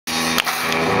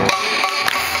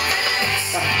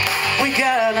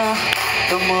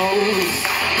the moves,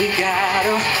 we got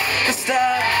them, the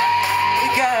style, we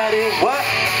got it. What?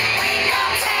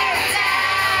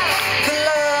 The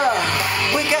love,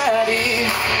 we got it.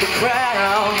 The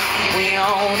crowd, we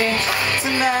own it.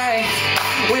 Tonight,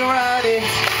 we run it.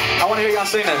 I want to hear y'all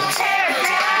sing this.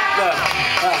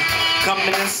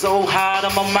 Coming in so hot,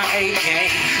 I'm on my A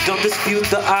game. Don't dispute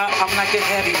the art, I'm like a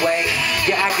heavyweight.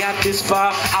 Yeah, I got this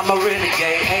far, I'm a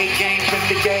renegade. A game,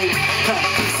 renegade,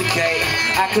 piece of cake.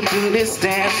 I can do this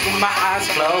dance with my eyes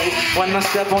closed. When I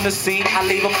step on the scene, I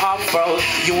leave them all froze.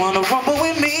 You wanna rumble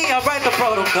with me? I write the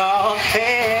protocol.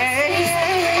 Hey,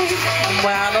 I'm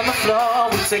wild on the floor,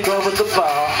 we take over the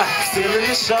bar. Still in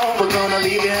the show, we're gonna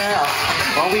leave it out.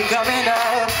 When we coming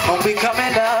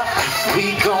up,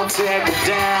 we gon' tear it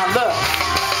down. Look,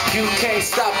 you can't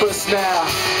stop us now.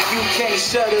 You can't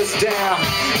shut us down.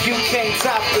 You can't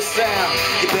top the sound.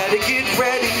 You better get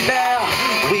ready now.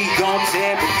 We gon'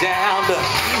 tear it down. Look,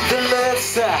 the left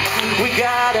side, we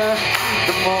got her.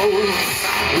 The moves,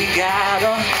 we got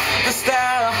her. The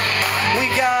style, we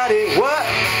got it. What?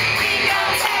 We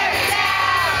gon' tear it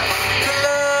down. The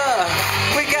love,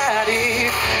 we got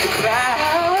it. The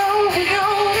crowd, we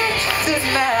own it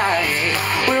tonight.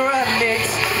 We run it.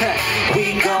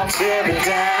 We gon' tear it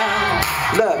down.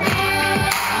 Look.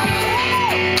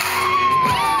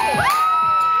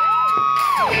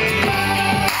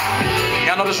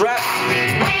 Y'all know this rap?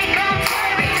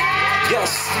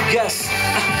 Yes, yes.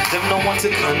 Them no one to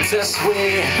contest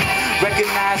with.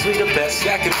 Recognize we the best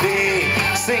that could be.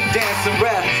 Sing, dance, and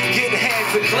rap. Get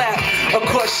hands and clap. Of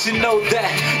course you know that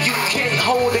you can't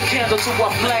hold a candle to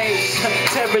our flames.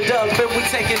 Tear it up and we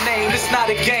take a name. It's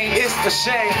not a game, it's a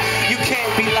shame. You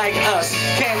can't be like us,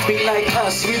 can't be like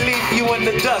us. We leave you in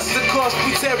the dust. Of course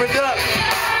we tear it up.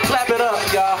 Clap it up,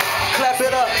 y'all. Clap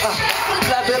it up.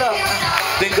 Clap it up.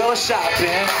 Then go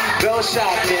shopping. Go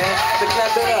shopping. Then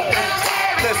clap it up.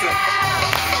 Listen.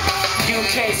 You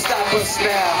can't stop us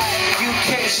now. You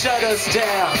can't shut us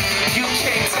down. You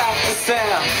can't stop the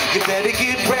sound. You better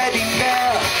get ready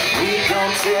now. We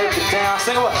gon' tear it down.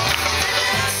 Sing what?